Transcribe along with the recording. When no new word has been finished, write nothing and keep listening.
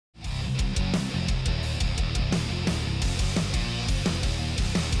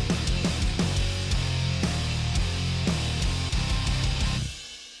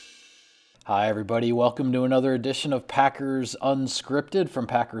Hi, everybody. Welcome to another edition of Packers Unscripted from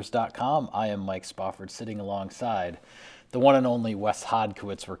Packers.com. I am Mike Spofford, sitting alongside the one and only Wes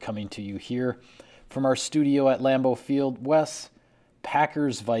Hodkiewicz. We're coming to you here from our studio at Lambeau Field. Wes,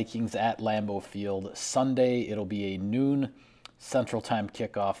 Packers-Vikings at Lambeau Field. Sunday, it'll be a noon Central Time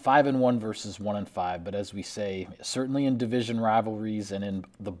kickoff. 5-1 versus 1-5. But as we say, certainly in division rivalries and in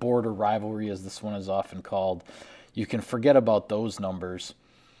the border rivalry, as this one is often called, you can forget about those numbers.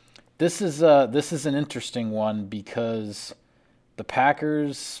 This is an interesting one because the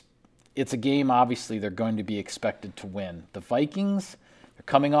Packers, it's a game obviously they're going to be expected to win. The Vikings, they're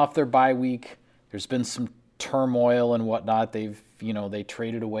coming off their bye week. There's been some turmoil and whatnot. They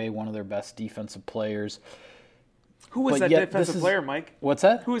traded away one of their best defensive players. Who was that defensive player, Mike? What's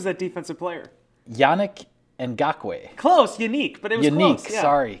that? Who was that defensive player? Yannick Ngakoue. Close, unique, but it was close. Yeah.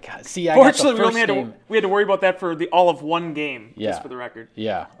 Sorry. God, see, Fortunately, we had to worry about that for all of one game, just for the record.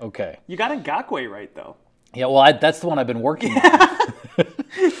 Yeah, okay. You got Ngakoue right, though. Yeah, well, that's the one I've been working on.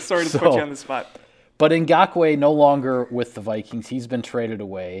 Sorry to put you on the spot. But Ngakoue no longer with the Vikings. He's been traded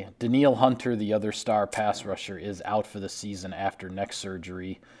away. Danielle Hunter, the other star pass rusher, is out for the season after neck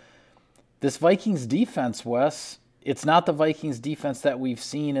surgery. This Vikings defense, Wes, it's not the Vikings defense that we've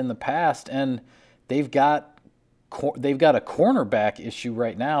seen in the past, and they've got a cornerback issue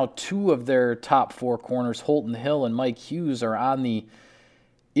right now. Two of their top four corners, Holton Hill and Mike Hughes, are on the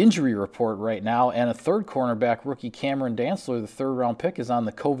injury report right now, and a third cornerback, rookie Cameron Dantzler, the third-round pick, is on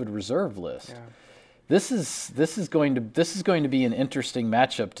the COVID reserve list. Yeah. This is going to be an interesting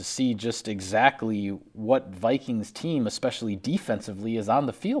matchup to see just exactly what Vikings team, especially defensively, is on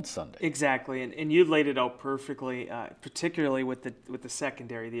the field Sunday. Exactly, and you laid it out perfectly, particularly with the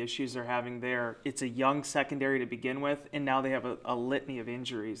secondary, the issues they're having there. It's a young secondary to begin with, and now they have a litany of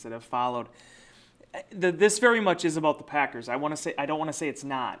injuries that have followed. This very much is about the Packers. I don't want to say it's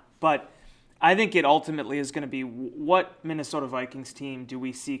not, but I think it ultimately is going to be what Minnesota Vikings team do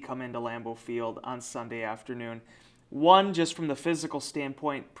we see come into Lambeau Field on Sunday afternoon. One, just from the physical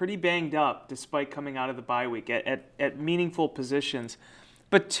standpoint, pretty banged up despite coming out of the bye week at meaningful positions.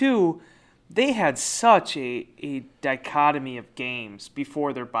 But two, they had such a dichotomy of games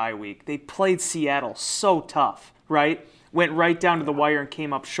before their bye week. They played Seattle so tough, right? Went right down to the wire and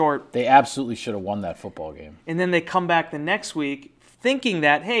came up short. They absolutely should have won that football game. And then they come back the next week thinking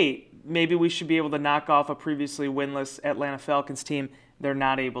that, hey, maybe we should be able to knock off a previously winless Atlanta Falcons team. They're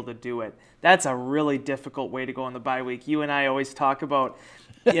not able to do it. That's a really difficult way to go in the bye week. You and I always talk about,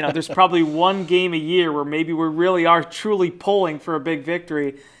 there's probably one game a year where maybe we really are truly pulling for a big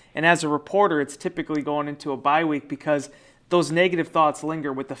victory. And as a reporter, it's typically going into a bye week because those negative thoughts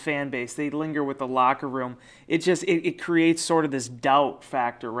linger with the fan base. They linger with the locker room. It creates sort of this doubt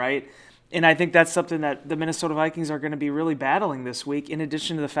factor, right? And I think that's something that the Minnesota Vikings are going to be really battling this week, in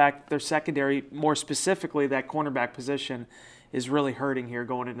addition to the fact that their secondary, more specifically that cornerback position, is really hurting here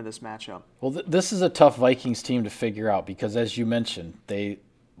going into this matchup. Well, this is a tough Vikings team to figure out because, as you mentioned, they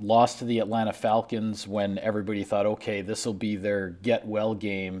lost to the Atlanta Falcons when everybody thought, okay, this will be their get-well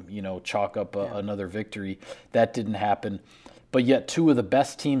game, chalk up another victory. That didn't happen. But yet two of the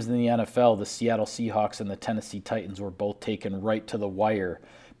best teams in the NFL, the Seattle Seahawks and the Tennessee Titans, were both taken right to the wire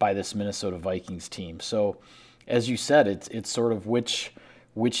by this Minnesota Vikings team. So, as you said, it's sort of which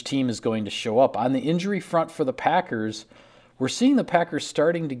team is going to show up. On the injury front for the Packers, we're seeing the Packers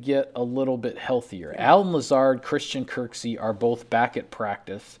starting to get a little bit healthier. Allen Lazard, Christian Kirksey are both back at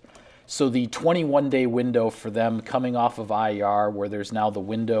practice. So the 21-day window for them coming off of IR, where there's now the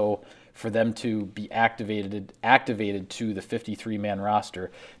window for them to be activated to the 53-man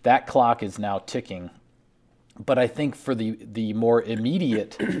roster, that clock is now ticking. But I think for the more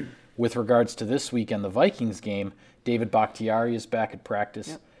immediate, with regards to this weekend, the Vikings game, David Bakhtiari is back at practice.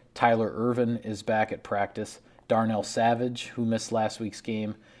 Yep. Tyler Ervin is back at practice. Darnell Savage, who missed last week's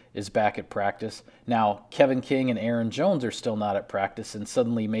game, is back at practice. Now, Kevin King and Aaron Jones are still not at practice, and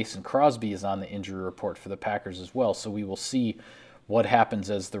suddenly Mason Crosby is on the injury report for the Packers as well. So we will see what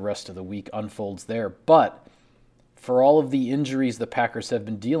happens as the rest of the week unfolds there. But for all of the injuries the Packers have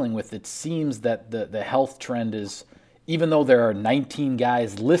been dealing with, it seems that the health trend is, even though there are 19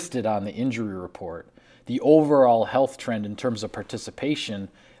 guys listed on the injury report, the overall health trend in terms of participation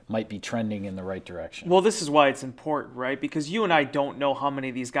might be trending in the right direction. Well, this is why it's important, right? Because you and I don't know how many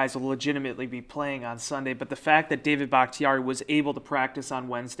of these guys will legitimately be playing on Sunday, but the fact that David Bakhtiari was able to practice on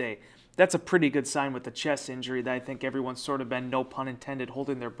Wednesday, that's a pretty good sign with the chest injury that I think everyone's sort of been, no pun intended,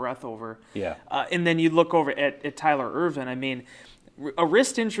 holding their breath over. Yeah. And then you look over at Tyler Ervin. I mean, a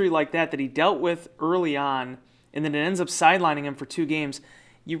wrist injury like that he dealt with early on, and then it ends up sidelining him for 2 games.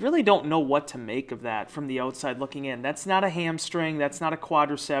 you really don't know what to make of that from the outside looking in. That's not a hamstring. That's not a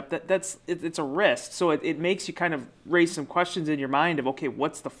quadricep. It's a wrist. So it makes you kind of raise some questions in your mind of, okay,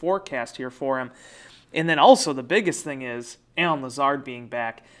 what's the forecast here for him? And then also the biggest thing is Allen Lazard being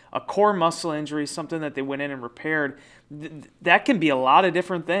back. A core muscle injury, something that they went in and repaired, that can be a lot of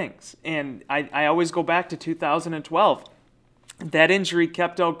different things. And I always go back to 2012. That injury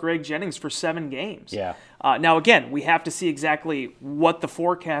kept out Greg Jennings for 7 games. Yeah. Now, again, we have to see exactly what the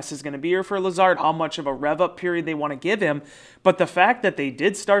forecast is going to be here for Lazard, how much of a rev-up period they want to give him. But the fact that they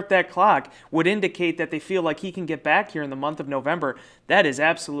did start that clock would indicate that they feel like he can get back here in the month of November. That is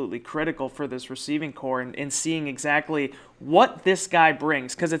absolutely critical for this receiving core and seeing exactly what this guy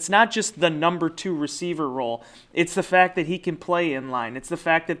brings. Because it's not just the number 2 receiver role. It's the fact that he can play in line. It's the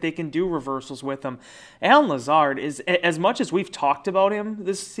fact that they can do reversals with him. Allen Lazard is, as much as we've talked about him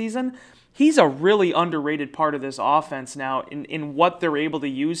this season, he's a really underrated part of this offense now in what they're able to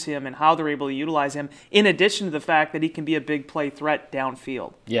use him and how they're able to utilize him, in addition to the fact that he can be a big play threat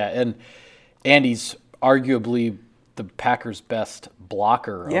downfield. Yeah, and Andy's arguably the Packers' best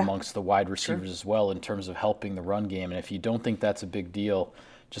blocker amongst the wide receivers as well in terms of helping the run game. And if you don't think that's a big deal,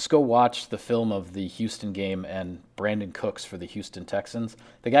 just go watch the film of the Houston game and Brandon Cooks for the Houston Texans.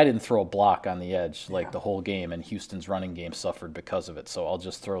 The guy didn't throw a block on the edge like the whole game, and Houston's running game suffered because of it. So I'll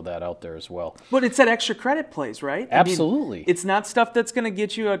just throw that out there as well. But it's that extra credit plays, right? Absolutely. I mean, it's not stuff that's going to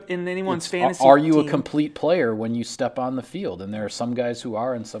get you in anyone's fantasy Are you team. a complete player when you step on the field? And there are some guys who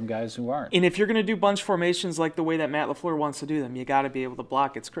are and some guys who aren't. And if you're going to do bunch formations like the way that Matt LaFleur wants to do them, you got to be able to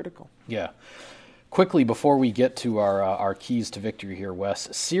block. It's critical. Yeah. Quickly, before we get to our keys to victory here, Wes,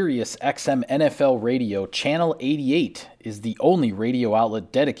 Sirius XM NFL Radio Channel 88 is the only radio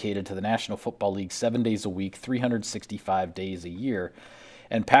outlet dedicated to the National Football League 7 days a week, 365 days a year.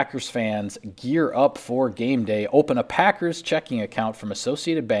 And Packers fans, gear up for game day. Open a Packers checking account from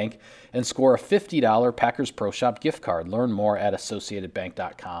Associated Bank and score a $50 Packers Pro Shop gift card. Learn more at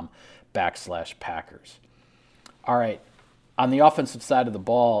associatedbank.com/Packers. All right, on the offensive side of the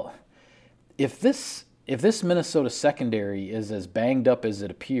ball, if this Minnesota secondary is as banged up as it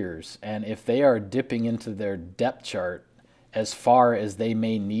appears, and if they are dipping into their depth chart as far as they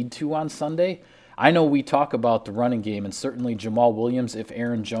may need to on Sunday, I know we talk about the running game, and certainly Jamal Williams, if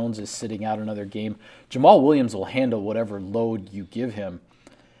Aaron Jones is sitting out another game, Jamal Williams will handle whatever load you give him.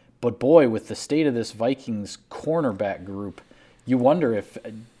 But boy, with the state of this Vikings cornerback group, you wonder if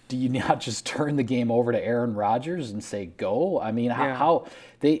do you not just turn the game over to Aaron Rodgers and say go? I mean, how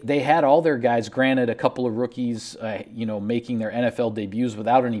they had all their guys, granted a couple of rookies, making their NFL debuts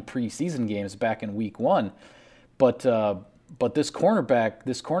without any preseason games back in week 1, but this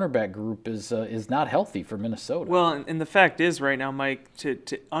cornerback group is not healthy for Minnesota. Well, and the fact is right now, Mike, to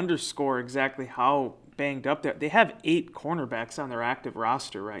underscore exactly how banged up they have 8 cornerbacks on their active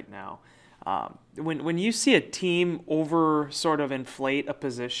roster right now. When you see a team sort of inflate a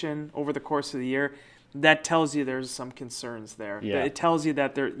position over the course of the year, that tells you there's some concerns there. Yeah. It tells you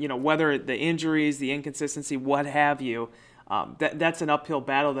that whether the injuries, the inconsistency, what have you, that's an uphill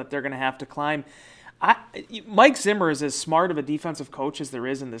battle that they're going to have to climb. Mike Zimmer is as smart of a defensive coach as there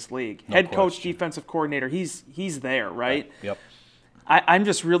is in this league. No Head question. coach, defensive coordinator, he's there, right? Yep. I'm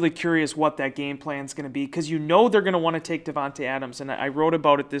just really curious what that game plan is going to be, because they're going to want to take Davante Adams, and I wrote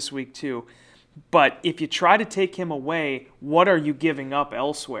about it this week too. But if you try to take him away, what are you giving up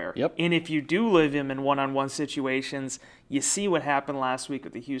elsewhere? Yep. And if you do leave him in one-on-one situations, you see what happened last week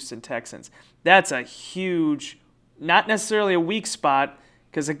with the Houston Texans. That's a huge, not necessarily a weak spot,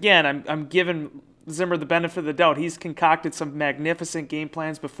 because again, I'm giving Zimmer the benefit of the doubt. He's concocted some magnificent game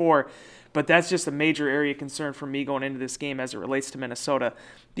plans before, but that's just a major area of concern for me going into this game as it relates to Minnesota.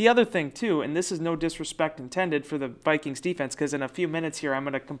 The other thing, too, and this is no disrespect intended for the Vikings defense, because in a few minutes here I'm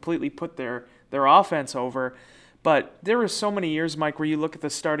going to completely put their offense over, but there are so many years, Mike, where you look at the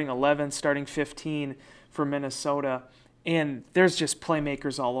starting 11, starting 15 for Minnesota, and there's just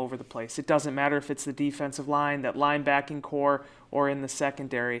playmakers all over the place. It doesn't matter if it's the defensive line, that linebacking core, or in the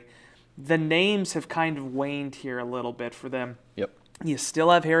secondary. The names have kind of waned here a little bit for them. Yep. You still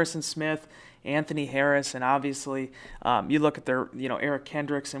have Harrison Smith, Anthony Harris, and obviously you look at their, Eric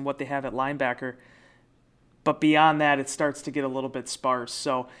Kendricks and what they have at linebacker. But beyond that, it starts to get a little bit sparse.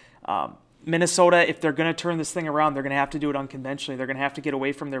 So Minnesota, if they're going to turn this thing around, they're going to have to do it unconventionally. They're going to have to get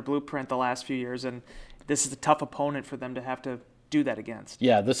away from their blueprint the last few years, and this is a tough opponent for them to have to do that against.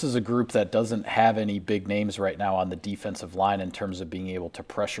 Yeah, this is a group that doesn't have any big names right now on the defensive line in terms of being able to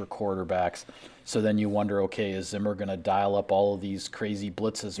pressure quarterbacks. So then you wonder, okay, is Zimmer going to dial up all of these crazy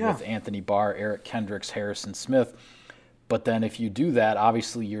blitzes with Anthony Barr, Eric Kendricks, Harrison Smith? But then if you do that,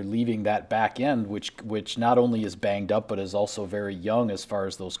 obviously you're leaving that back end, which not only is banged up, but is also very young as far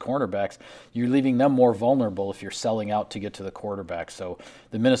as those cornerbacks. You're leaving them more vulnerable if you're selling out to get to the quarterback. So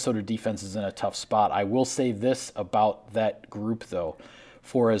the Minnesota defense is in a tough spot. I will say this about that group, though.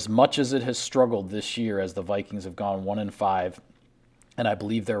 For as much as it has struggled this year, as the Vikings have gone 1-5, and I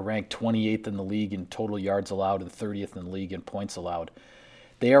believe they're ranked 28th in the league in total yards allowed and 30th in the league in points allowed,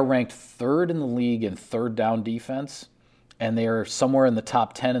 they are ranked 3rd in the league in third down defense, and they are somewhere in the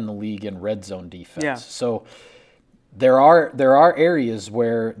top 10 in the league in red zone defense. Yeah. So there are areas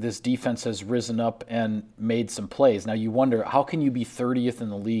where this defense has risen up and made some plays. Now you wonder, how can you be 30th in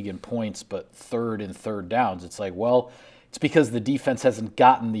the league in points but 3rd in third downs? It's like, well, it's because the defense hasn't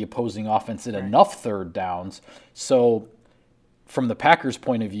gotten the opposing offense in enough third downs. So from the Packers'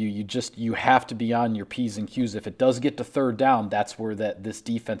 point of view, you have to be on your P's and Q's. If it does get to third down, that's where this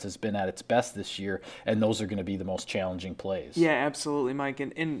defense has been at its best this year, and those are going to be the most challenging plays. Yeah, absolutely, Mike.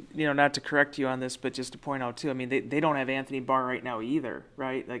 And not to correct you on this, but just to point out too, I mean, they don't have Anthony Barr right now either,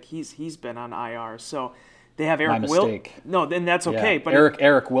 right? Like he's been on IR, so they have Eric Wilson. No, then that's okay. Yeah. But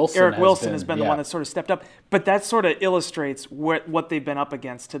Eric Wilson has been the one that sort of stepped up. But that sort of illustrates what they've been up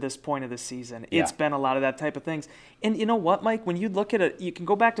against to this point of the season. It's been a lot of that type of things. And you know what, Mike? When you look at it, you can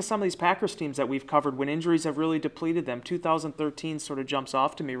go back to some of these Packers teams that we've covered when injuries have really depleted them. 2013 sort of jumps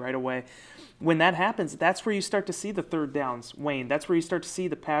off to me right away. When that happens, that's where you start to see the third downs wane. That's where you start to see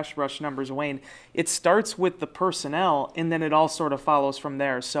the pass rush numbers wane. It starts with the personnel, and then it all sort of follows from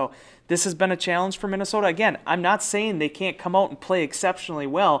there. So this has been a challenge for Minnesota. Again, I'm not saying they can't come out and play exceptionally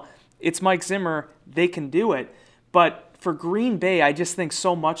well. It's Mike Zimmer. They can do it. But for Green Bay, I just think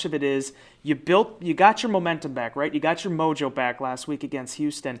so much of it is you got your momentum back, right? You got your mojo back last week against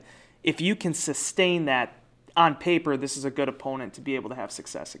Houston. If you can sustain that on paper, this is a good opponent to be able to have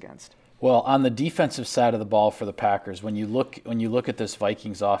success against. Well, on the defensive side of the ball for the Packers, when you look at this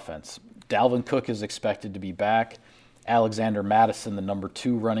Vikings offense, Dalvin Cook is expected to be back. Alexander Mattison, the number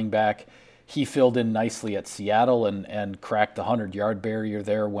 2 running back, he filled in nicely at Seattle and cracked the 100-yard barrier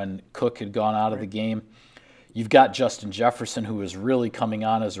there when Cook had gone out of the game. You've got Justin Jefferson, who is really coming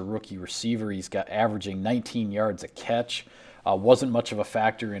on as a rookie receiver. He's got averaging 19 yards a catch. Wasn't much of a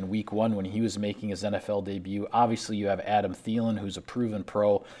factor in week 1 when he was making his NFL debut. Obviously, you have Adam Thielen, who's a proven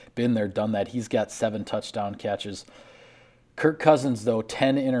pro, been there, done that. He's got 7 touchdown catches. Kirk Cousins, though,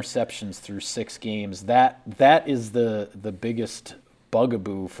 10 interceptions through 6 games. That is the biggest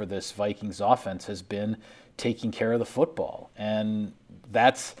bugaboo for this Vikings offense, has been taking care of the football. And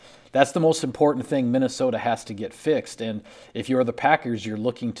that's the most important thing Minnesota has to get fixed. And if you're the Packers, you're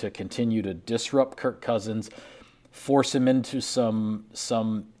looking to continue to disrupt Kirk Cousins, force him into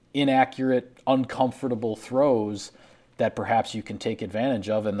some inaccurate, uncomfortable throws that perhaps you can take advantage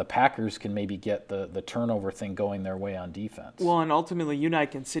of, and the Packers can maybe get the turnover thing going their way on defense. Well, and ultimately, you and I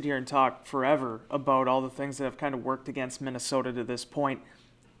can sit here and talk forever about all the things that have kind of worked against Minnesota to this point.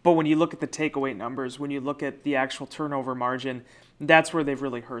 But when you look at the takeaway numbers, when you look at the actual turnover margin, that's where they've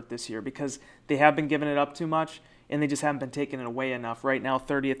really hurt this year, because they have been giving it up too much, and they just haven't been taking it away enough. Right now,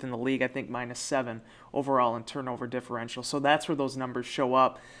 30th in the league, I think -7 overall in turnover differential. So that's where those numbers show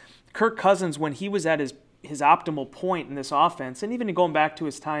up. Kirk Cousins, when he was at his optimal point in this offense, and even going back to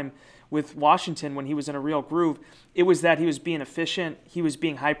his time with Washington when he was in a real groove, it was that he was being efficient, he was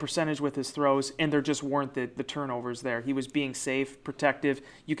being high percentage with his throws, and there just weren't the turnovers there. He was being safe, protective.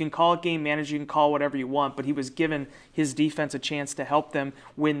 You can call it game manager, you can call whatever you want, but he was giving his defense a chance to help them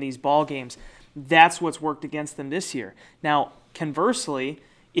win these ball games. That's what's worked against them this year. Now, conversely,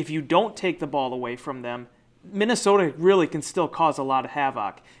 if you don't take the ball away from them, Minnesota really can still cause a lot of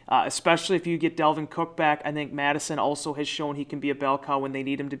havoc, especially if you get Dalvin Cook back. I think Madison also has shown he can be a bell cow when they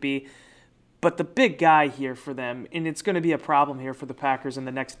need him to be. But the big guy here for them, and it's going to be a problem here for the Packers in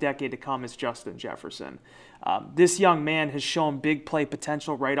the next decade to come, is Justin Jefferson. This young man has shown big play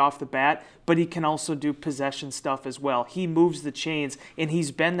potential right off the bat, but he can also do possession stuff as well. He moves the chains, and he's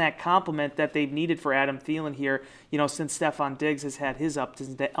been that complement that they've needed for Adam Thielen here, since Stephon Diggs has had his ups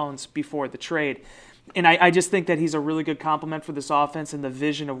and downs before the trade. And I just think that he's a really good complement for this offense and the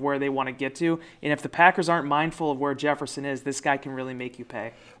vision of where they want to get to. And if the Packers aren't mindful of where Jefferson is, this guy can really make you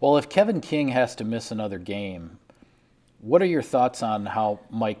pay. Well, if Kevin King has to miss another game, what are your thoughts on how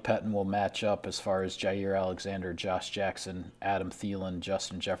Mike Pettin will match up as far as Jair Alexander, Josh Jackson, Adam Thielen,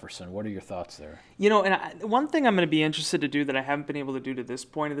 Justin Jefferson? What are your thoughts there? One thing I'm going to be interested to do that I haven't been able to do to this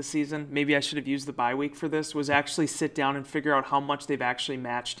point of the season, maybe I should have used the bye week for this, was actually sit down and figure out how much they've actually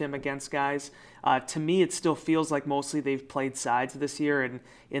matched him against guys. To me, it still feels like mostly they've played sides this year,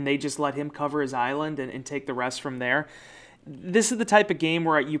 and they just let him cover his island and take the rest from there. This is the type of game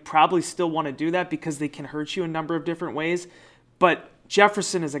where you probably still want to do that because they can hurt you a number of different ways. But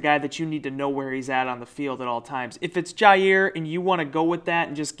Jefferson is a guy that you need to know where he's at on the field at all times. If it's Jair and you want to go with that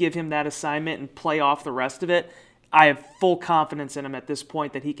and just give him that assignment and play off the rest of it, I have full confidence in him at this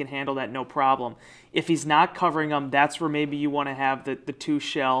point that he can handle that no problem. If he's not covering them, that's where maybe you want to have the two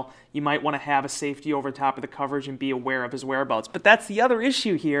shell. You might want to have a safety over top of the coverage and be aware of his whereabouts. But that's the other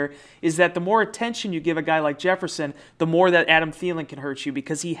issue here, is that the more attention you give a guy like Jefferson, the more that Adam Thielen can hurt you,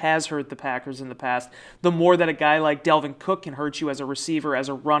 because he has hurt the Packers in the past. The more that a guy like Dalvin Cook can hurt you as a receiver, as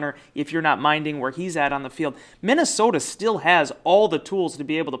a runner, if you're not minding where he's at on the field. Minnesota still has all the tools to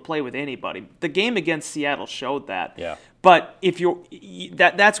be able to play with anybody. The game against Seattle showed that. Yeah. But if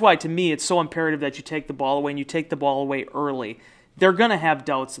that's why, to me, it's so imperative that you take the ball away, and you take the ball away early. They're going to have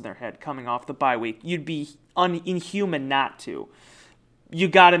doubts in their head coming off the bye week. You'd be inhuman not to. You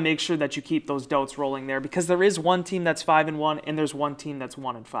got to make sure that you keep those doubts rolling there, because there is one team that's 5-1 and there's one team that's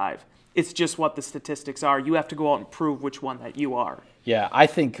 1-5. It's just what the statistics are. You have to go out and prove which one that you are. Yeah, I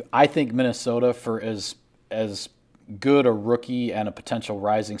think Minnesota, for as good a rookie and a potential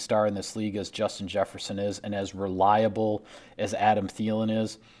rising star in this league as Justin Jefferson is, and as reliable as Adam Thielen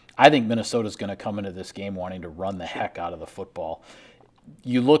is, I think Minnesota's going to come into this game wanting to run the heck out of the football.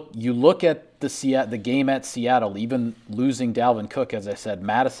 You look at the game at Seattle, even losing Dalvin Cook, as I said,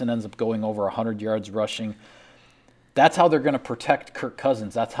 Madison ends up going over 100 yards rushing. That's how they're going to protect Kirk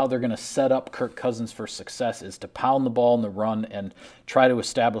Cousins. That's how they're going to set up Kirk Cousins for success, is to pound the ball in the run and try to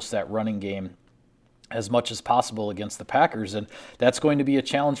establish that running game as much as possible against the Packers. And that's going to be a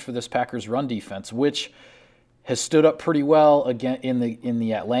challenge for this Packers run defense, which has stood up pretty well again in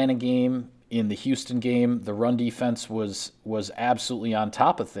the Atlanta game. In the Houston game, the run defense was absolutely on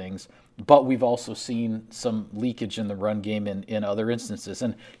top of things, but we've also seen some leakage in the run game in other instances.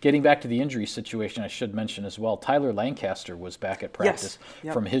 And getting back to the injury situation, I should mention as well, Tyler Lancaster was back at practice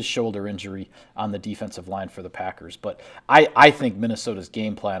from his shoulder injury on the defensive line for the Packers. But I think Minnesota's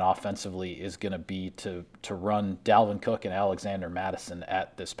game plan offensively is going to be to run Dalvin Cook and Alexander Mattison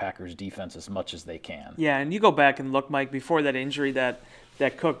at this Packers defense as much as they can. Yeah, and you go back and look, Mike, before that injury that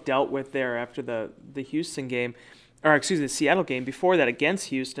Cook dealt with there after the Houston game, the Seattle game, before that against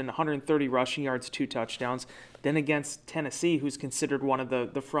Houston, 130 rushing yards, 2 touchdowns. Then against Tennessee, who's considered one of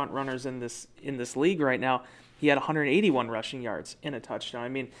the front runners in this league right now, he had 181 rushing yards and a touchdown. I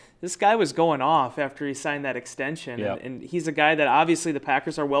mean, this guy was going off after he signed that extension, and he's a guy that obviously the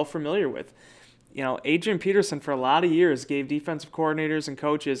Packers are well familiar with. You know, Adrian Peterson for a lot of years gave defensive coordinators and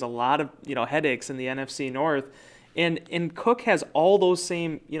coaches a lot of headaches in the NFC North. And Cook has all those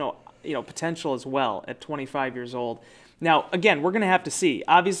same, potential as well at 25 years old. Now, again, we're going to have to see.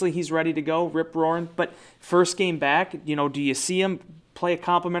 Obviously, he's ready to go, rip-roaring, but first game back, do you see him play a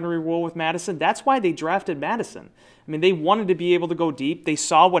complementary role with Madison? That's why they drafted Madison. I mean, they wanted to be able to go deep. They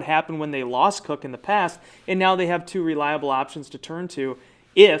saw what happened when they lost Cook in the past, and now they have 2 reliable options to turn to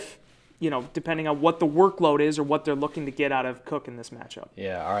if depending on what the workload is or what they're looking to get out of Cook in this matchup.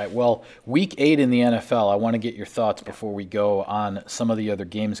 Yeah, all right. Well, week 8 in the NFL, I want to get your thoughts before we go on some of the other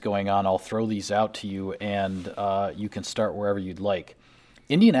games going on. I'll throw these out to you, and you can start wherever you'd like.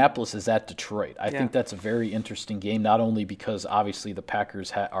 Indianapolis is at Detroit. I think that's a very interesting game, not only because obviously the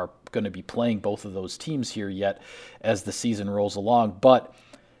Packers are going to be playing both of those teams here yet as the season rolls along, but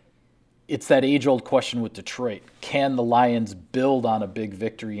it's that age-old question with Detroit. Can the Lions build on a big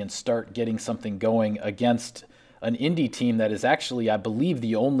victory and start getting something going against an Indy team that is actually, I believe,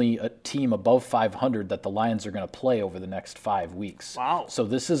 the only team above 500 that the Lions are going to play over the next 5 weeks? Wow. So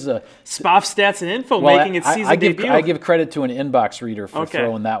this is a... Spoff Stats and Info making its season debut. I give credit to an inbox reader for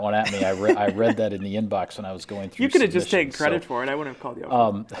throwing that one at me. I read that in the inbox when I was going through. You could have just taken credit for it. I wouldn't have called you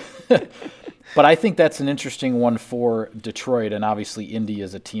up. But I think that's an interesting one for Detroit, and obviously Indy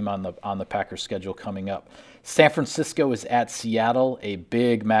is a team on the Packers schedule coming up. San Francisco is at Seattle, a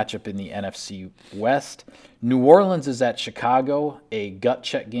big matchup in the NFC West. New Orleans is at Chicago, a gut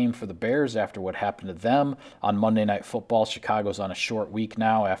check game for the Bears after what happened to them on Monday Night Football. Chicago's on a short week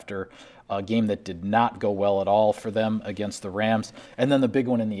now after a game that did not go well at all for them against the Rams. And then the big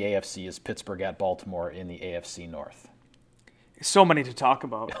one in the AFC is Pittsburgh at Baltimore in the AFC North. So many to talk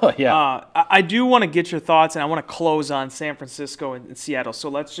about. Yeah. I do want to get your thoughts, and I want to close on San Francisco and Seattle. So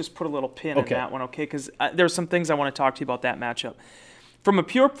let's just put a little pin in that one, okay? Because there's some things I want to talk to you about that matchup. From a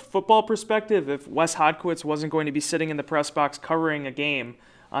pure football perspective, if Wes Hodkiewicz wasn't going to be sitting in the press box covering a game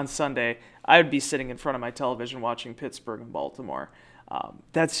on Sunday, I would be sitting in front of my television watching Pittsburgh and Baltimore.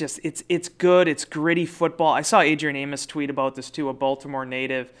 That's just, it's good, it's gritty football. I saw Adrian Amos tweet about this too, a Baltimore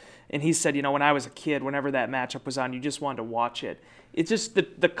native, and he said, when I was a kid, whenever that matchup was on, you just wanted to watch it. It's just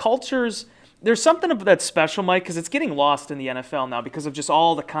the cultures there's something that's special, Mike, because it's getting lost in the NFL now because of just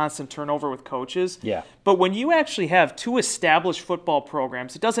all the constant turnover with coaches. Yeah. But when you actually have two established football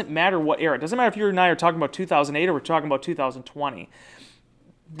programs, it doesn't matter what era. It doesn't matter if you and I are talking about 2008 or we're talking about 2020.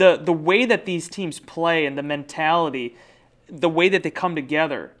 The way that these teams play and the mentality, the way that they come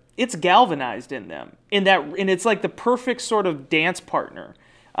together, it's galvanized in them. And it's like the perfect sort of dance partner.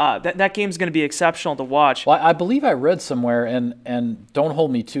 That game's going to be exceptional to watch. Well, I believe I read somewhere, and don't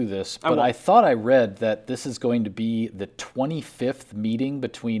hold me to this, but I thought I read that this is going to be the 25th meeting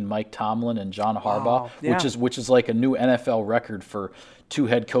between Mike Tomlin and John Harbaugh, which is like a new NFL record for two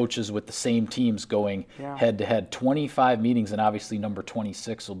head coaches with the same teams going head-to-head. 25 meetings, and obviously number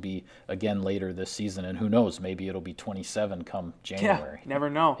 26 will be again later this season, and who knows, maybe it'll be 27 come January. Yeah, never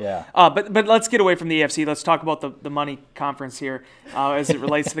know. Yeah. But let's get away from the AFC. Let's talk about the money conference here as it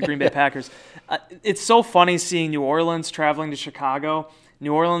relates to the Green Bay Packers. It's so funny seeing New Orleans traveling to Chicago.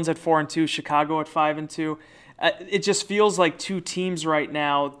 New Orleans at 4-2, Chicago at 5-2. It just feels like two teams right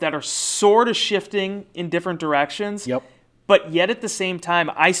now that are sort of shifting in different directions. Yep. But yet at the same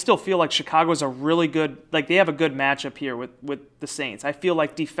time, I still feel like Chicago's a really good, like they have a good matchup here with the Saints. I feel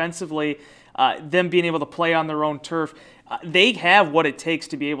like defensively, them being able to play on their own turf, they have what it takes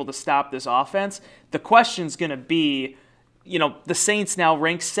to be able to stop this offense. The question's going to be, the Saints now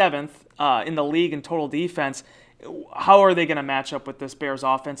rank 7th in the league in total defense. How are they going to match up with this Bears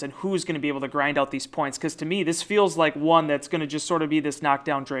offense, and who's going to be able to grind out these points? Because to me, this feels like one that's going to just sort of be this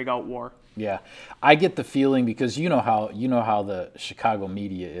knockdown, drag-out war. Yeah, I get the feeling because you know how the Chicago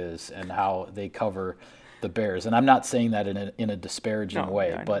media is and how they cover the Bears, and I'm not saying that in a disparaging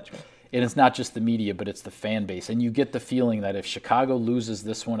way, but and it's not just the media, but it's the fan base, and you get the feeling that if Chicago loses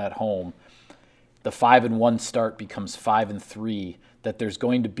this one at home, the 5-1 start becomes 5-3. That there's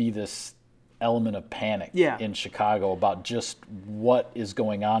going to be this element of panic in Chicago about just what is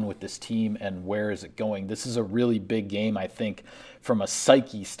going on with this team and where is it going. This is a really big game, I think, from a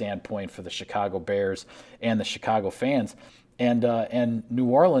psyche standpoint for the Chicago Bears and the Chicago fans. And New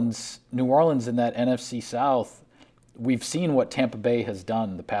Orleans in that NFC South, we've seen what Tampa Bay has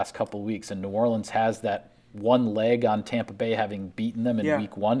done the past couple of weeks, and New Orleans has that one leg on Tampa Bay having beaten them in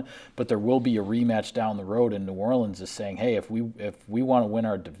week 1, but there will be a rematch down the road, and New Orleans is saying, hey, if we want to win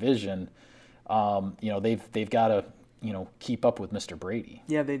our division, they've got to keep up with Mr. Brady.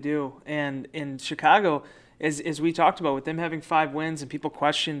 Yeah, they do. And in Chicago, as we talked about, with them having 5 wins and people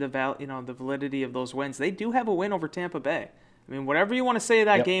question the validity of those wins, they do have a win over Tampa Bay. I mean, whatever you want to say of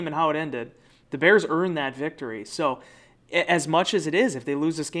that game and how it ended, the Bears earned that victory. So, as much as it is, if they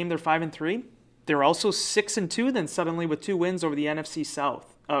lose this game, they're 5-3. They're also 6-2. Then suddenly with 2 wins over the NFC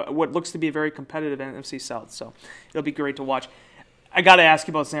South, what looks to be a very competitive NFC South. So, it'll be great to watch. I got to ask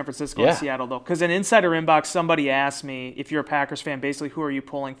you about San Francisco and Seattle, though, because in Insider Inbox, somebody asked me, if you're a Packers fan, basically, who are you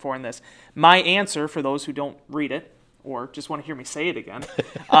pulling for in this? My answer, for those who don't read it or just want to hear me say it again,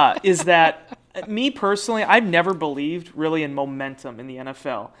 is that me personally, I've never believed really in momentum in the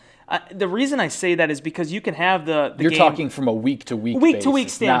NFL. The reason I say that is because you can have the You're game, talking from a week-to-week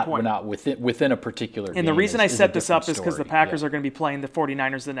standpoint. Not within a particular game. And the reason I set this up is because the Packers are going to be playing the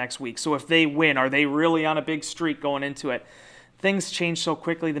 49ers the next week. So if they win, are they really on a big streak going into it? Things change so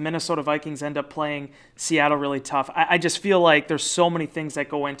quickly. The Minnesota Vikings end up playing Seattle really tough. I just feel like there's so many things that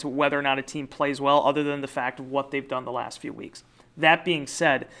go into whether or not a team plays well other than the fact of what they've done the last few weeks. That being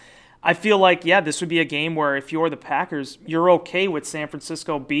said, I feel like, this would be a game where if you're the Packers, you're okay with San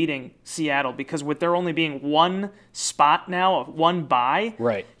Francisco beating Seattle because with there only being one spot now, one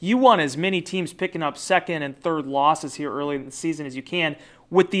bye, you want as many teams picking up second and third losses here early in the season as you can,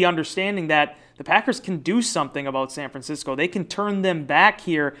 with the understanding that the Packers can do something about San Francisco. They can turn them back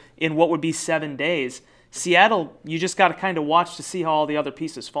here in what would be 7 days. Seattle, you just got to kind of watch to see how all the other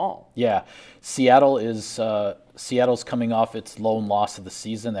pieces fall. Yeah, Seattle's coming off its lone loss of the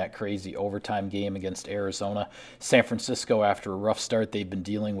season, that crazy overtime game against Arizona. San Francisco, after a rough start, they've been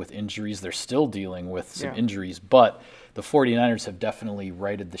dealing with injuries. They're still dealing with some injuries, but the 49ers have definitely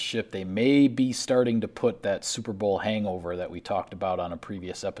righted the ship. They may be starting to put that Super Bowl hangover that we talked about on a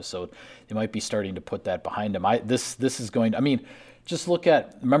previous episode. They might be starting to put that behind them. This is going to, just look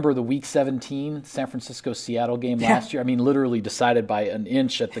at, remember the Week 17 San Francisco-Seattle game last year? Literally decided by an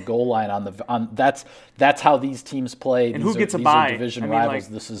inch at the goal line. That's how these teams play. And who gets a bye? These are division rivals.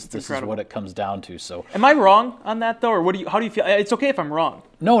 This is what it comes down to. So, am I wrong on that though, or how do you feel? It's okay if I'm wrong.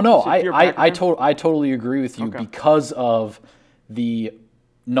 No, I totally agree with you because of the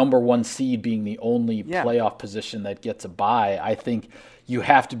number 1 seed being the only playoff position that gets a bye. I think you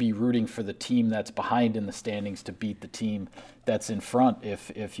have to be rooting for the team that's behind in the standings to beat the team that's in front.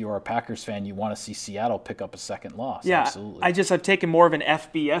 If you're a Packers fan, you want to see Seattle pick up a second loss. Yeah, absolutely. I've taken more of an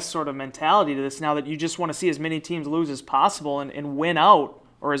FBS sort of mentality to this now, that you just want to see as many teams lose as possible and win out,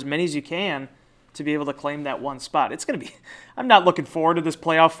 or as many as you can, to be able to claim that one spot. It's going to be – I'm not looking forward to this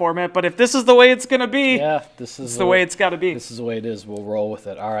playoff format, but if this is the way it's going to be, yeah, this is the way it's got to be. This is the way it is. We'll roll with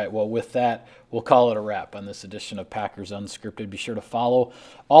it. All right, well, with that, we'll call it a wrap on this edition of Packers Unscripted. Be sure to follow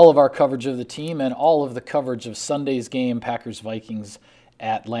all of our coverage of the team and all of the coverage of Sunday's game, Packers-Vikings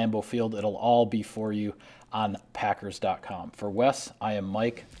at Lambeau Field. It'll all be for you on Packers.com. For Wes, I am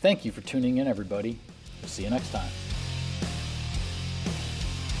Mike. Thank you for tuning in, everybody. We'll see you next time.